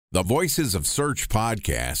The Voices of Search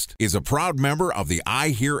podcast is a proud member of the I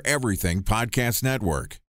Hear Everything podcast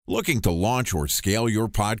network. Looking to launch or scale your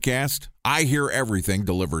podcast? I Hear Everything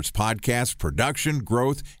delivers podcast production,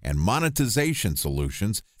 growth, and monetization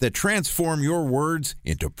solutions that transform your words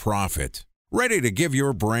into profit. Ready to give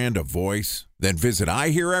your brand a voice? Then visit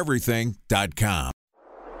iheareverything.com.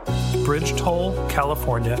 Bridge toll,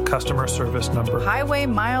 California, customer service number. Highway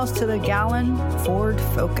miles to the gallon, Ford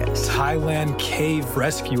Focus. Thailand cave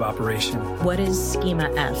rescue operation. What is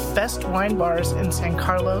Schema F? Best wine bars in San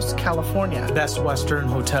Carlos, California. Best Western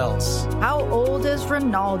hotels. How old is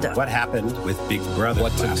Ronaldo? What happened with Big Brother?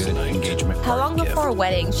 What's a good engagement? How long before a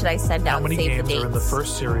wedding should I send out How many save games the dates? are in the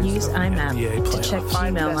first series? Use of the IMAP NBA to check playoffs?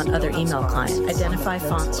 email on other email clients. Identify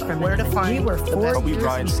fonts from Where to find You were the 4 best years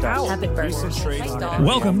Brian in Stout. college. Have it burned.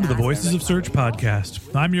 Welcome to the Voices of Search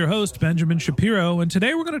podcast. I'm your host, Benjamin Shapiro, and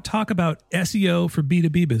today we're going to talk about SEO for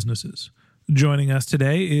B2B businesses. Joining us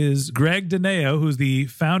today is Greg Dineo, who's the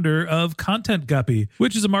founder of Content Guppy,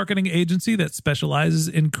 which is a marketing agency that specializes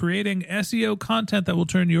in creating SEO content that will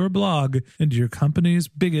turn your blog into your company's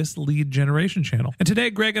biggest lead generation channel. And today,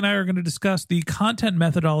 Greg and I are going to discuss the content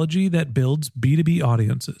methodology that builds B2B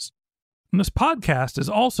audiences. And this podcast is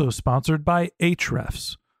also sponsored by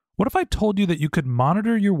Ahrefs. What if I told you that you could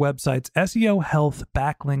monitor your website's SEO health,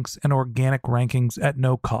 backlinks, and organic rankings at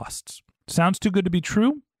no costs? Sounds too good to be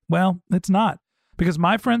true? Well, it's not, because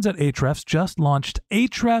my friends at Ahrefs just launched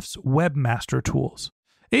Ahrefs Webmaster Tools.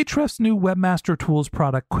 Ahrefs' new Webmaster Tools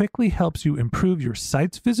product quickly helps you improve your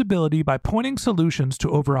site's visibility by pointing solutions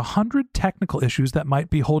to over 100 technical issues that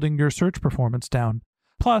might be holding your search performance down.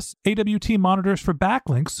 Plus, AWT monitors for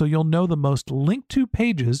backlinks so you'll know the most linked to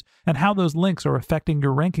pages and how those links are affecting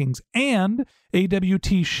your rankings. And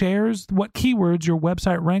AWT shares what keywords your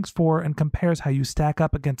website ranks for and compares how you stack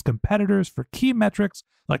up against competitors for key metrics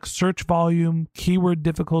like search volume, keyword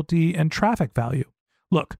difficulty, and traffic value.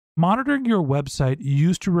 Look, monitoring your website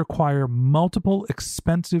used to require multiple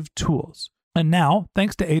expensive tools. And now,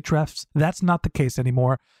 thanks to Ahrefs, that's not the case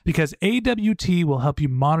anymore because AWT will help you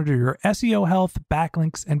monitor your SEO health,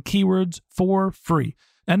 backlinks, and keywords for free.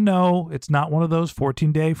 And no, it's not one of those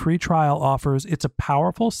 14-day free trial offers. It's a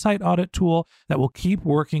powerful site audit tool that will keep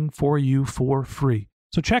working for you for free.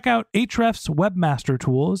 So check out Ahrefs Webmaster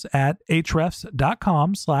Tools at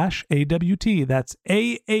ahrefs.com/AWT. That's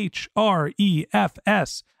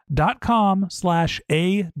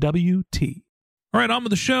ahrefs.com/AWT. All right, on with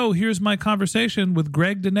the show. Here's my conversation with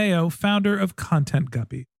Greg Dineo, founder of Content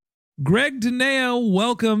Guppy. Greg Dineo,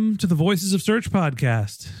 welcome to the Voices of Search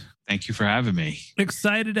podcast. Thank you for having me.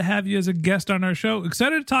 Excited to have you as a guest on our show.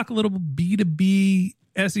 Excited to talk a little B2B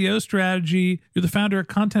SEO strategy. You're the founder of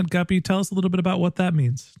Content Guppy. Tell us a little bit about what that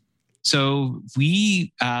means. So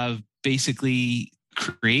we basically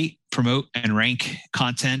create, promote, and rank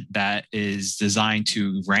content that is designed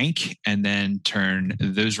to rank and then turn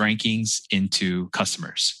those rankings into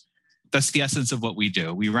customers. That's the essence of what we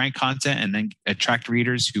do. We rank content and then attract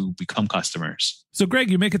readers who become customers. So, Greg,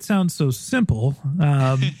 you make it sound so simple.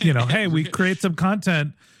 Hey, we create some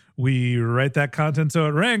content, we write that content so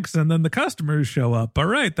it ranks, and then the customers show up. All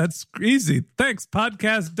right, that's easy. Thanks.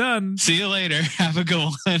 Podcast done. See you later. Have a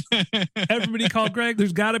good one. Everybody call Greg.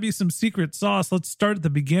 There's got to be some secret sauce. Let's start at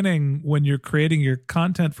the beginning. When you're creating your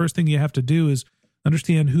content, first thing you have to do is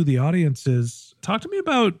understand who the audience is. Talk to me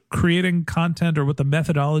about creating content or what the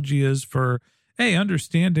methodology is for,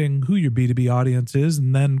 understanding who your B2B audience is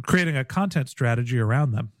and then creating a content strategy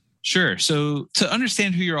around them. Sure. So to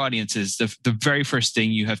understand who your audience is, the very first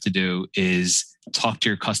thing you have to do is talk to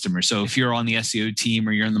your customers. So if you're on the SEO team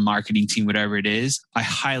or you're on the marketing team, whatever it is, I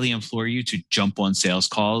highly implore you to jump on sales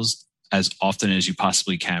calls as often as you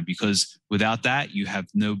possibly can, because without that, you have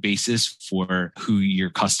no basis for who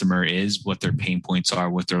your customer is, what their pain points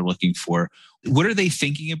are, what they're looking for. What are they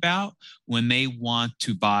thinking about when they want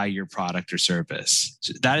to buy your product or service?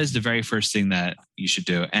 So that is the very first thing that you should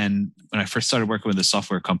do. And when I first started working with a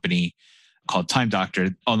software company called Time Doctor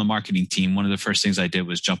on the marketing team, one of the first things I did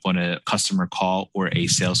was jump on a customer call or a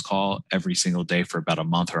sales call every single day for about a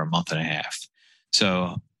month or a month and a half.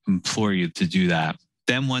 So I implore you to do that.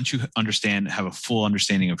 Then once you have a full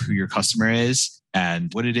understanding of who your customer is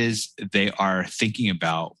and what it is they are thinking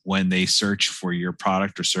about when they search for your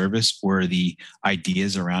product or service or the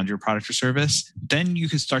ideas around your product or service, then you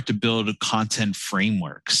can start to build content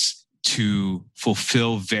frameworks to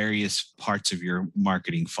fulfill various parts of your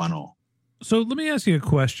marketing funnel. So let me ask you a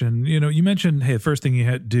question. You mentioned, the first thing you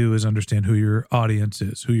had to do is understand who your audience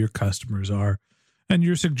is, who your customers are. And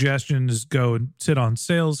your suggestion is go and sit on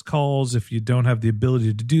sales calls if you don't have the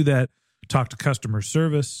ability to do that. talk to customer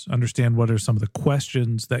service, understand what are some of the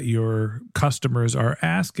questions that your customers are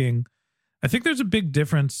asking. I think there's a big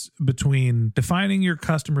difference between defining your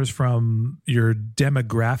customers from your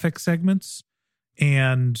demographic segments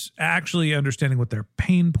and actually understanding what their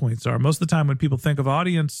pain points are. Most of the time when people think of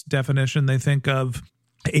audience definition, they think of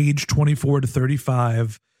age 24 to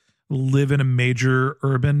 35, live in a major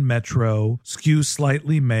urban metro, skew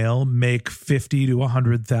slightly male, make $50,000 to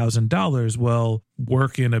 $100,000, well,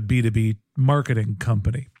 work in a B2B marketing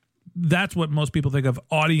company. That's what most people think of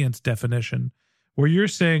audience definition, where you're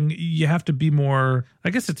saying you have to be more, I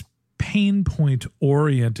guess it's pain point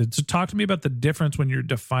oriented. So talk to me about the difference when you're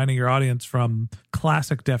defining your audience from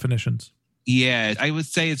classic definitions. Yeah, I would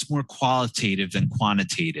say it's more qualitative than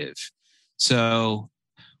quantitative. So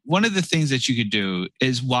one of the things that you could do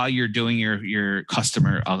is while you're doing your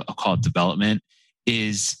customer, I'll call it development,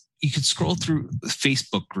 is you could scroll through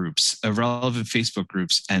Facebook groups, relevant Facebook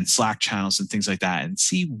groups and Slack channels and things like that and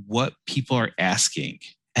see what people are asking.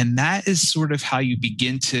 And that is sort of how you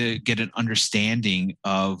begin to get an understanding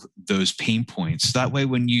of those pain points. That way,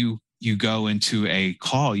 when you go into a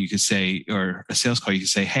call, you could say, or a sales call, you could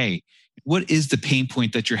say, hey, what is the pain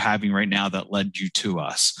point that you're having right now that led you to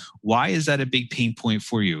us? Why is that a big pain point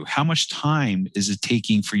for you? How much time is it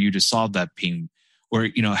taking for you to solve that pain? Or,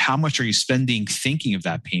 how much are you spending thinking of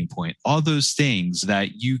that pain point? All those things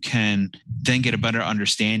that you can then get a better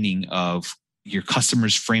understanding of your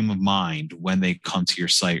customer's frame of mind when they come to your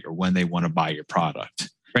site or when they want to buy your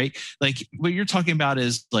product, right? Like what you're talking about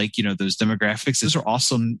is like, those demographics. Those are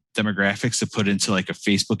awesome demographics to put into like a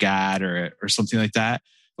Facebook ad or something like that.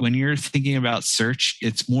 When you're thinking about search,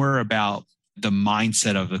 it's more about the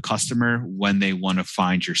mindset of the customer when they want to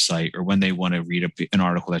find your site or when they want to read an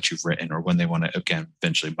article that you've written or when they want to, again,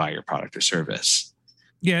 eventually buy your product or service.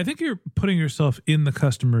 Yeah, I think you're putting yourself in the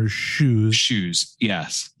customer's shoes.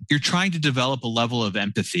 Yes. You're trying to develop a level of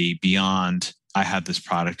empathy beyond, I have this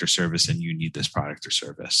product or service and you need this product or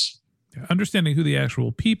service. Understanding who the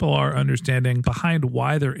actual people are, understanding behind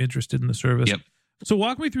why they're interested in the service. Yep. So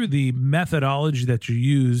walk me through the methodology that you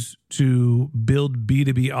use to build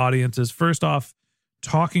B2B audiences. First off,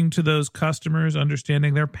 talking to those customers,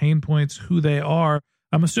 understanding their pain points, who they are.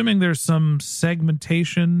 I'm assuming there's some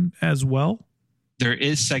segmentation as well. There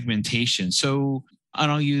is segmentation. So,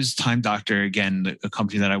 and I'll use Time Doctor again, a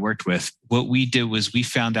company that I worked with. What we did was we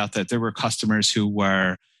found out that there were customers who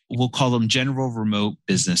were, we'll call them general remote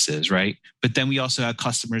businesses, right? But then we also had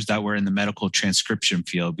customers that were in the medical transcription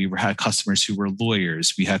field. We had customers who were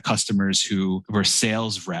lawyers. We had customers who were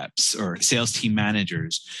sales reps or sales team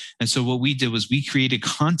managers. And so what we did was we created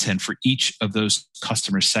content for each of those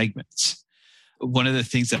customer segments. One of the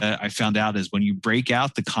things that I found out is when you break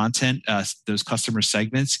out the content, those customer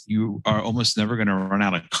segments, you are almost never going to run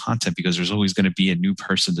out of content because there's always going to be a new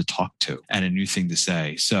person to talk to and a new thing to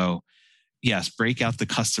say. So yes, break out the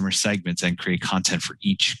customer segments and create content for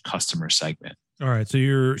each customer segment. All right. So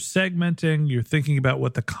you're segmenting, you're thinking about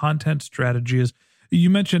what the content strategy is. You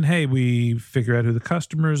mentioned, hey, we figure out who the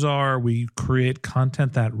customers are. We create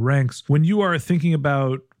content that ranks. When you are thinking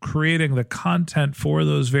about creating the content for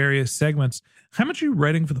those various segments, how much are you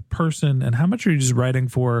writing for the person and how much are you just writing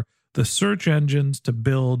for the search engines to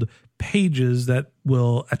build pages that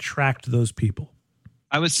will attract those people?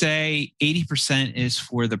 I would say 80% is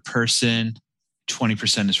for the person,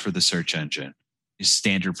 20% is for the search engine. Is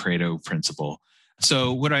standard Pareto principle.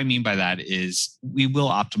 So what I mean by that is we will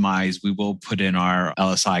optimize, we will put in our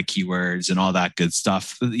LSI keywords and all that good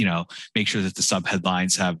stuff, make sure that the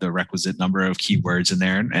subheadlines have the requisite number of keywords in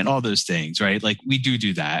there and all those things, right? Like we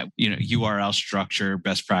do that, URL structure,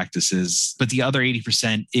 best practices, but the other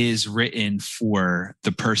 80% is written for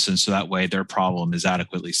the person. So that way their problem is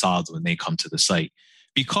adequately solved when they come to the site.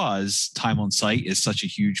 Because time on site is such a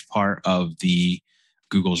huge part of the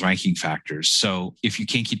Google's ranking factors. So if you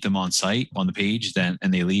can't keep them on site on the page, then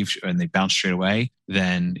and they leave and they bounce straight away,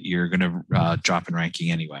 then you're going to drop in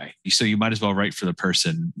ranking anyway. So you might as well write for the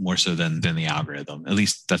person more so than the algorithm. At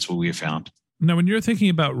least that's what we have found. Now, when you're thinking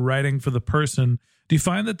about writing for the person, do you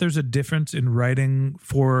find that there's a difference in writing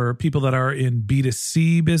for people that are in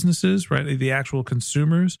B2C businesses, right? The actual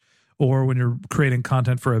consumers, or when you're creating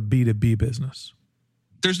content for a B2B business?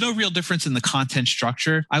 There's no real difference in the content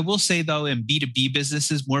structure. I will say, though, in B2B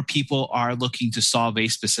businesses, more people are looking to solve a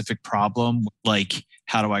specific problem, like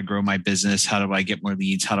how do I grow my business? How do I get more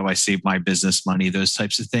leads? How do I save my business money? Those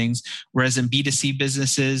types of things. Whereas in B2C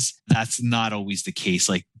businesses, that's not always the case.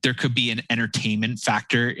 Like there could be an entertainment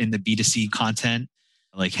factor in the B2C content.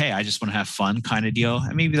 Like, hey, I just want to have fun kind of deal.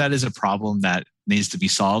 And maybe that is a problem that needs to be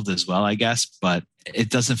solved as well, I guess. But it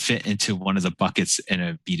doesn't fit into one of the buckets in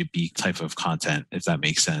a B2B type of content, if that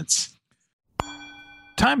makes sense.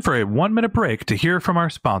 Time for a 1-minute break to hear from our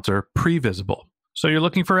sponsor, Previsible. So you're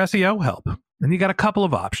looking for SEO help, and you got a couple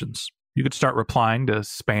of options. You could start replying to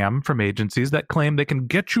spam from agencies that claim they can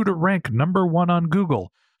get you to rank #1 on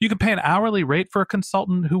Google. You can pay an hourly rate for a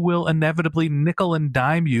consultant who will inevitably nickel and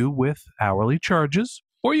dime you with hourly charges.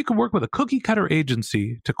 Or you can work with a cookie-cutter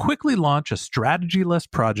agency to quickly launch a strategy-less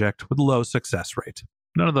project with low success rate.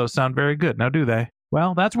 None of those sound very good, now do they?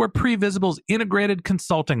 Well, that's where Previsible's integrated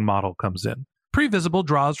consulting model comes in. Previsible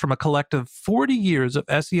draws from a collective 40 years of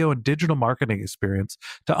SEO and digital marketing experience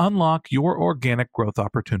to unlock your organic growth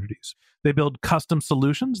opportunities. They build custom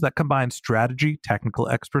solutions that combine strategy, technical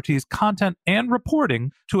expertise, content, and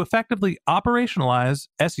reporting to effectively operationalize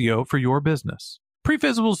SEO for your business.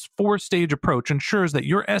 Previsible's 4-stage approach ensures that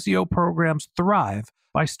your SEO programs thrive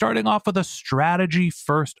by starting off with a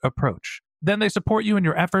strategy-first approach. Then they support you in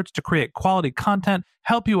your efforts to create quality content,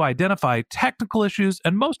 help you identify technical issues,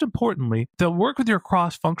 and most importantly, they'll work with your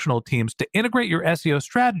cross-functional teams to integrate your SEO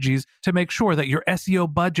strategies to make sure that your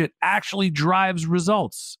SEO budget actually drives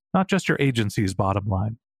results, not just your agency's bottom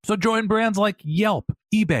line. So join brands like Yelp,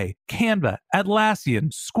 eBay, Canva,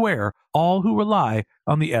 Atlassian, Square, all who rely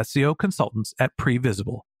on the SEO consultants at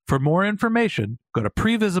Previsible. For more information, go to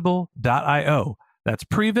previsible.io. That's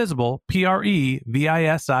Previsible, Previsible.io.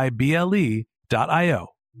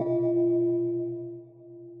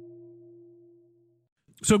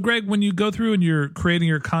 So, Greg, when you go through and you're creating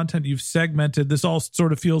your content, you've segmented, this all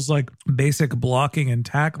sort of feels like basic blocking and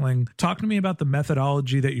tackling. Talk to me about the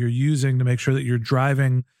methodology that you're using to make sure that you're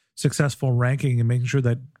driving successful ranking and making sure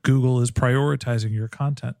that Google is prioritizing your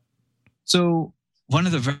content. So one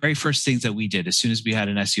of the very first things that we did as soon as we had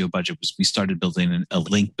an SEO budget was we started building a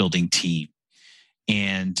link building team.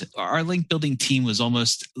 And our link building team was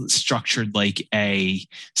almost structured like a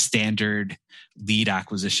standard lead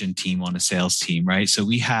acquisition team on a sales team, right? So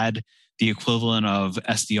we had the equivalent of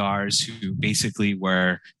SDRs who basically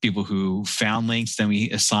were people who found links. Then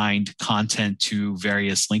we assigned content to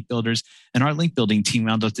various link builders. And our link building team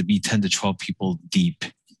wound up to be 10 to 12 people deep.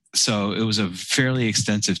 So it was a fairly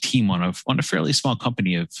extensive team on a fairly small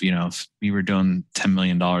company of, if we were doing $10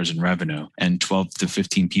 million in revenue and 12 to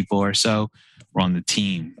 15 people or so were on the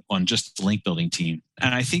team, on just the link building team.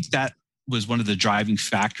 And I think that was one of the driving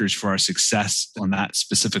factors for our success on that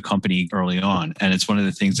specific company early on. And it's one of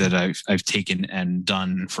the things that I've taken and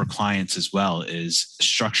done for clients as well is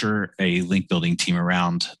structure a link building team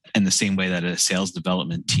around in the same way that a sales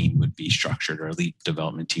development team would be structured or a lead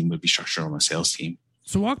development team would be structured on a sales team.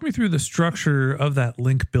 So walk me through the structure of that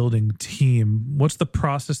link building team. What's the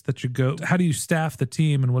process that you go? How do you staff the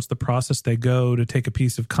team, and what's the process they go to take a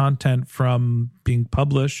piece of content from being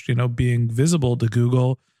published, being visible to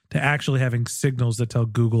Google, to actually having signals that tell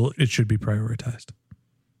Google it should be prioritized?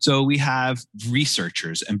 So we have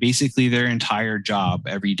researchers, and basically their entire job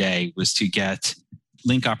every day was to get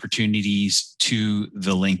link opportunities to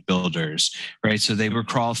the link builders, right? So they would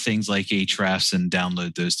crawl things like Ahrefs and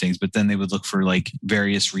download those things, but then they would look for like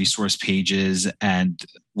various resource pages and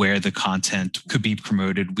where the content could be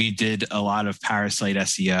promoted. We did a lot of parasite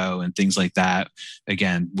SEO and things like that.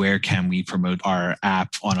 Again, where can we promote our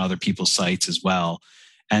app on other people's sites as well?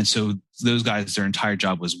 And so those guys, their entire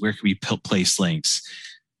job was where can we place links?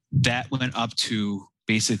 That went up to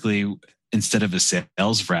basically, instead of a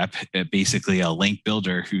sales rep, basically a link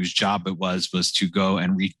builder whose job it was to go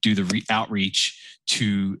and do the outreach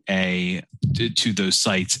to those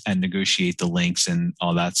sites and negotiate the links and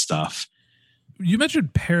all that stuff. You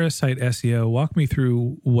mentioned parasite SEO. Walk me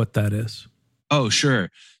through what that is. Oh, sure.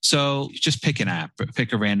 So just pick an app,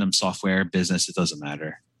 pick a random software business. It doesn't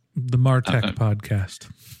matter. The Martech podcast.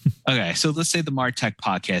 Okay. So let's say the Martech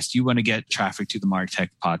podcast. You want to get traffic to the Martech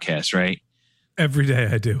podcast, right? Every day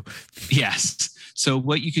I do. Yes. So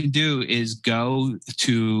what you can do is go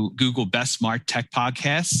to Google Best Martech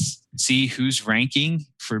Podcasts, see who's ranking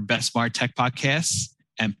for Best Martech Podcasts,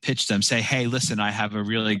 and pitch them. Say, hey, listen, I have a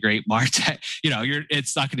really great Martech.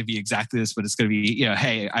 It's not going to be exactly this, but it's going to be,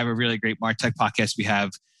 hey, I have a really great Martech podcast. We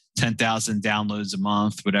have 10,000 downloads a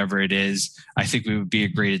month, whatever it is. I think we would be a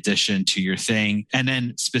great addition to your thing. And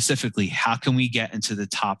then specifically, how can we get into the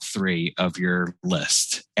top 3 of your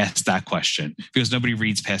list? Ask that question, because nobody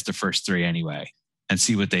reads past the first 3 anyway, and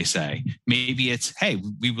see what they say. Maybe it's, hey,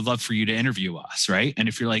 we would love for you to interview us, right? And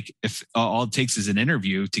if all it takes is an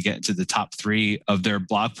interview to get into the top 3 of their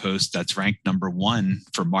blog post that's ranked number 1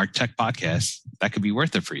 for Martech podcasts, that could be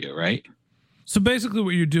worth it for you, right? So basically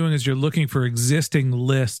what you're doing is you're looking for existing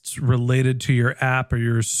lists related to your app or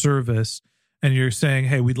your service, and you're saying,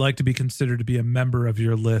 hey, we'd like to be considered to be a member of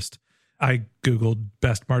your list. I Googled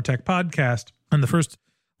Best Martech Podcast, and the first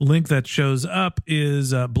link that shows up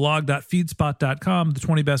is blog.feedspot.com, the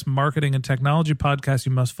 20 best marketing and technology podcasts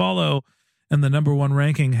you must follow. And the number one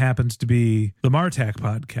ranking happens to be the MarTech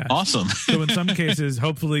podcast. Awesome. So in some cases,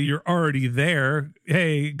 hopefully you're already there.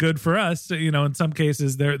 Hey, good for us. You know, in some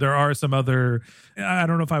cases there are some other, I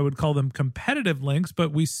don't know if I would call them competitive links,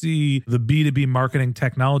 but we see the B2B marketing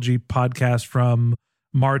technology podcast from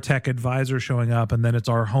MarTech Advisor showing up, and then it's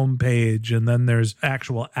our homepage, and then there's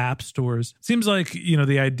actual app stores. Seems like, you know,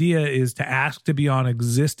 the idea is to ask to be on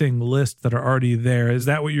existing lists that are already there. Is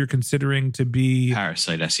that what you're considering to be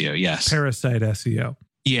Parasite SEO? Yes. Parasite SEO.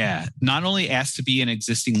 Yeah. Not only ask to be an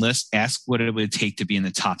existing list, ask what it would take to be in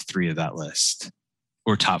the top 3 of that list,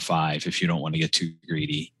 or top 5 if you don't want to get too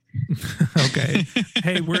greedy. Okay.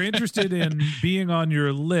 Hey, we're interested in being on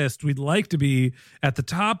your list. We'd like to be at the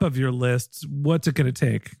top of your lists. What's it going to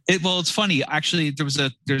take? Well, it's funny. Actually, there's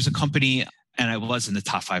a company, and I was in the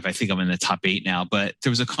top 5. I think I'm in the top 8 now, but there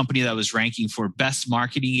was a company that was ranking for best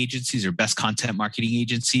marketing agencies or best content marketing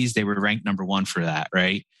agencies. They were ranked number 1 for that,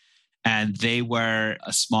 right? And they were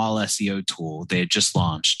a small SEO tool. They had just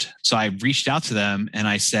launched. So I reached out to them and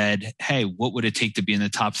I said, hey, what would it take to be in the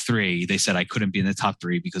top 3? They said I couldn't be in the top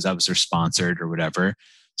 3 because I was their sponsored or whatever.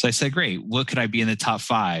 So I said, great. What could I be in the top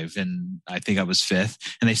 5? And I think I was 5th.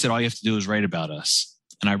 And they said, all you have to do is write about us.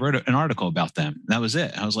 And I wrote an article about them. And that was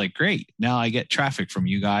it. I was like, great. Now I get traffic from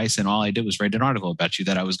you guys. And all I did was write an article about you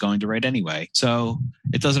that I was going to write anyway. So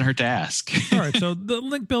it doesn't hurt to ask. All right. So the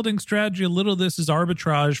link building strategy, a little of this is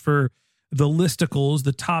arbitrage for the listicles,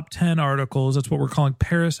 the top 10 articles. That's what we're calling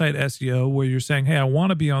Parasite SEO, where you're saying, hey, I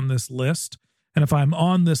want to be on this list. And if I'm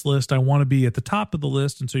on this list, I want to be at the top of the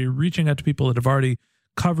list. And so you're reaching out to people that have already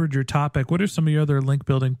covered your topic. What are some of your other link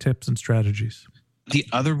building tips and strategies? The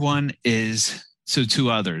other one is... So 2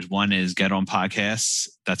 others. One is get on podcasts.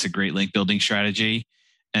 That's a great link building strategy.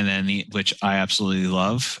 And then which I absolutely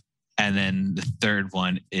love. And then the third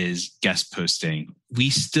one is guest posting. We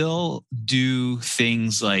still do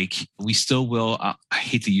things like we still will, I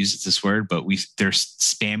hate to use this word, but there's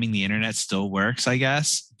spamming the internet still works, I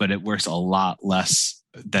guess, but it works a lot less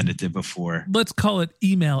than it did before. Let's call it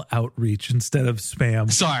email outreach instead of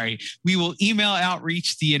spam. Sorry, we will email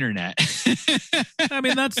outreach the internet. I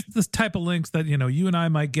mean, that's the type of links that, you know, you and I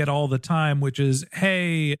might get all the time, which is,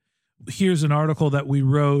 hey, here's an article that we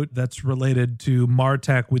wrote that's related to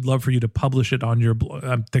MarTech. We'd love for you to publish it on your blog.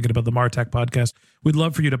 I'm thinking about the MarTech podcast. We'd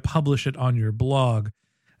love for you to publish it on your blog.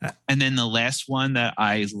 And then the last one that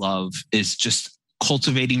I love is just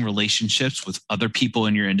cultivating relationships with other people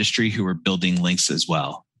in your industry who are building links as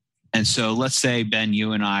well. And so let's say, Ben,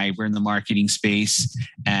 you and I, we're in the marketing space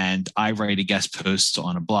and I write a guest post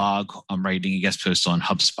on a blog. I'm writing a guest post on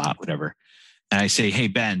HubSpot, whatever. And I say, hey,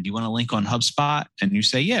 Ben, do you want to link on HubSpot? And you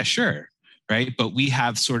say, yeah, sure. Right. But we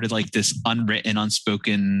have sort of like this unwritten,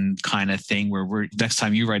 unspoken kind of thing where next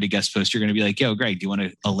time you write a guest post, you're going to be like, yo, Greg, do you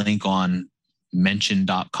want a link on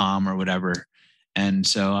mention.com or whatever? And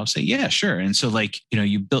so I'll say, yeah, sure. And so like,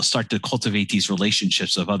 you know, start to cultivate these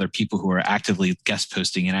relationships of other people who are actively guest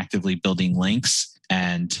posting and actively building links.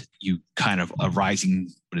 And you kind of a rising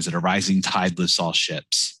tide lifts all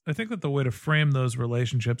ships. I think that the way to frame those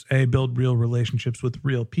relationships, build real relationships with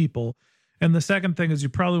real people. And the second thing is you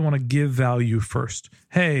probably want to give value first.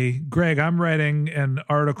 Hey, Greg, I'm writing an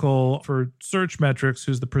article for Searchmetrics,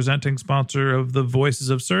 who's the presenting sponsor of the Voices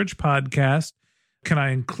of Search podcast. Can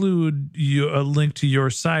I include a link to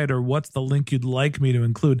your site, or what's the link you'd like me to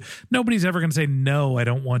include? Nobody's ever going to say, no, I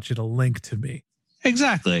don't want you to link to me.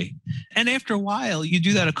 Exactly. And after a while, you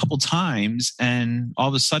do that a couple times and all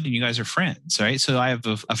of a sudden you guys are friends, right? So I have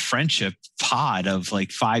a friendship pod of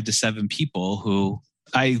like 5 to 7 people who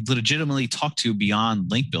I legitimately talk to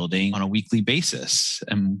beyond link building on a weekly basis.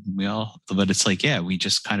 And but it's like, yeah, we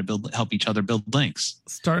just kind of help each other build links.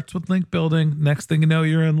 Starts with link building. Next thing you know,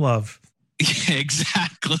 you're in love.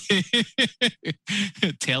 Exactly.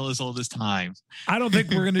 Tale as old as time. I don't think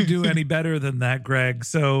we're going to do any better than that, Greg.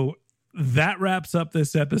 So that wraps up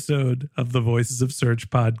this episode of the Voices of Search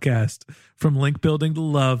podcast. From link building to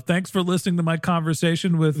love. Thanks for listening to my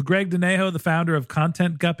conversation with Greg Donahoe, the founder of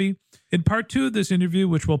Content Guppy. In part 2 of this interview,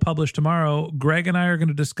 which we'll publish tomorrow, Greg and I are going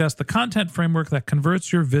to discuss the content framework that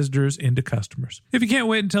converts your visitors into customers. If you can't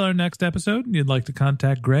wait until our next episode and you'd like to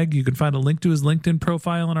contact Greg, you can find a link to his LinkedIn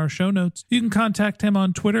profile in our show notes. You can contact him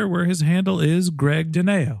on Twitter, where his handle is Greg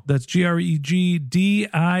Donahoe. That's GregDigneo.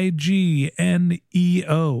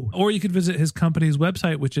 Or you can visit his company's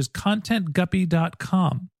website, which is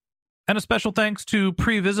contentguppy.com. And a special thanks to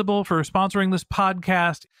Previsible for sponsoring this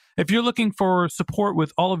podcast. If you're looking for support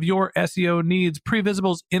with all of your SEO needs,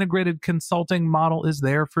 Previsible's integrated consulting model is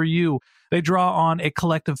there for you. They draw on a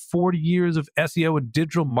collective 40 years of SEO and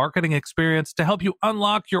digital marketing experience to help you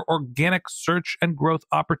unlock your organic search and growth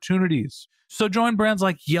opportunities. So join brands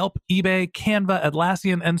like Yelp, eBay, Canva,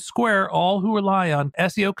 Atlassian, and Square, all who rely on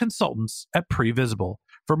SEO consultants at Previsible.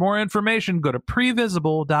 For more information, go to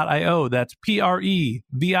previsible.io. That's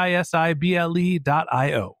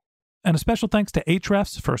previsible.io. And a special thanks to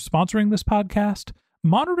Ahrefs for sponsoring this podcast.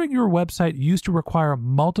 Monitoring your website used to require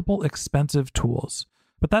multiple expensive tools,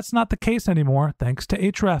 but that's not the case anymore thanks to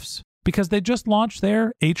Ahrefs, because they just launched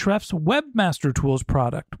their Ahrefs Webmaster Tools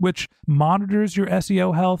product, which monitors your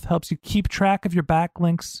SEO health, helps you keep track of your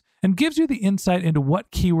backlinks, and gives you the insight into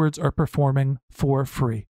what keywords are performing for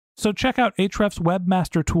free. So check out Ahrefs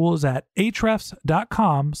Webmaster Tools at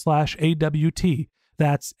ahrefs.com/AWT.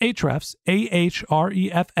 That's Ahrefs,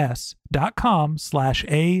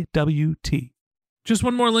 AHREFS.com/AWT. Just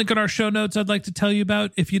one more link in our show notes I'd like to tell you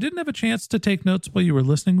about. If you didn't have a chance to take notes while you were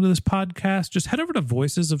listening to this podcast, just head over to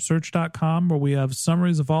voicesofsearch.com, where we have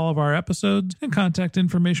summaries of all of our episodes and contact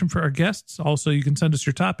information for our guests. Also, you can send us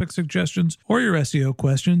your topic suggestions or your SEO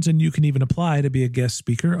questions, and you can even apply to be a guest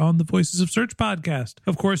speaker on the Voices of Search podcast.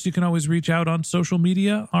 Of course, you can always reach out on social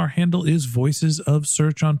media. Our handle is Voices of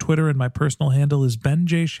Search on Twitter, and my personal handle is Ben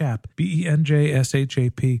J. Shap,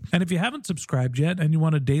 BenJShap. And if you haven't subscribed yet and you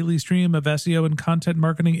want a daily stream of SEO and content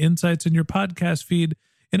marketing insights in your podcast feed,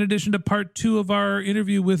 in addition to part 2 of our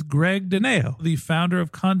interview with Greg Dineo, the founder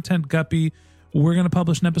of Content Guppy, we're going to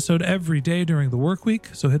publish an episode every day during the work week.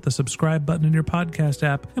 So hit the subscribe button in your podcast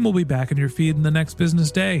app and we'll be back in your feed in the next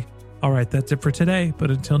business day. All right, that's it for today.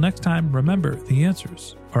 But until next time, remember, the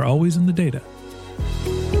answers are always in the data.